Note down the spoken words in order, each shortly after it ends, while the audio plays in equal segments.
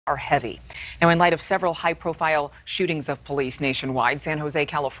are heavy. Now, in light of several high-profile shootings of police nationwide, San Jose,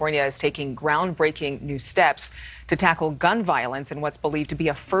 California is taking groundbreaking new steps to tackle gun violence in what's believed to be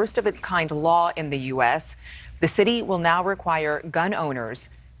a first-of-its-kind law in the U.S. The city will now require gun owners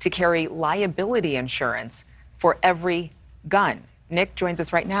to carry liability insurance for every gun. Nick joins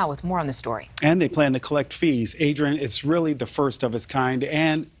us right now with more on the story. And they plan to collect fees. Adrienne, it's really the first of its kind,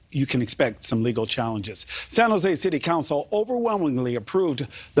 and you can expect some legal challenges. San Jose City Council overwhelmingly approved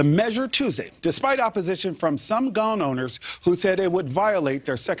the measure Tuesday, despite opposition from some gun owners who said it would violate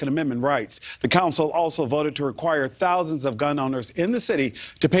their Second Amendment rights. The council also voted to require thousands of gun owners in the city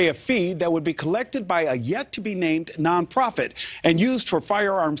to pay a fee that would be collected by a yet-to-be-named nonprofit and used for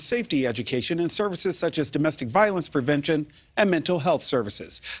firearms safety education and services such as domestic violence prevention and mental health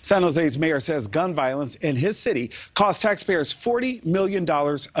services. San Jose's mayor says gun violence in his city costs taxpayers $40 million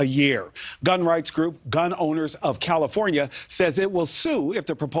a year. Gun rights group Gun Owners of California says it will sue if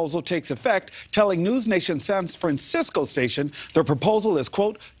the proposal takes effect, telling NewsNation San Francisco station the proposal is,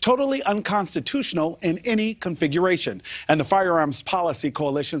 quote, totally unconstitutional in any configuration. And the Firearms Policy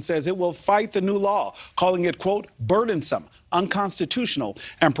Coalition says it will fight the new law, calling it, quote, burdensome, unconstitutional,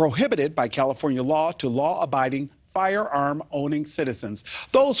 and prohibited by California law to law-abiding firearm-owning citizens.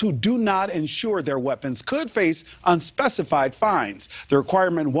 Those who do not insure their weapons could face unspecified fines. The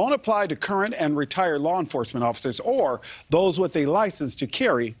requirement won't apply to current and retired law enforcement officers or those with a license to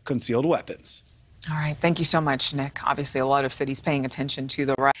carry concealed weapons. All right. Thank you so much, Nick. Obviously, a lot of cities paying attention to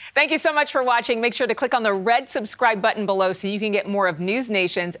the right. Thank you so much for watching. Make sure to click on the red subscribe button below so you can get more of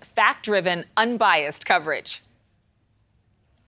NewsNation's fact-driven, unbiased coverage.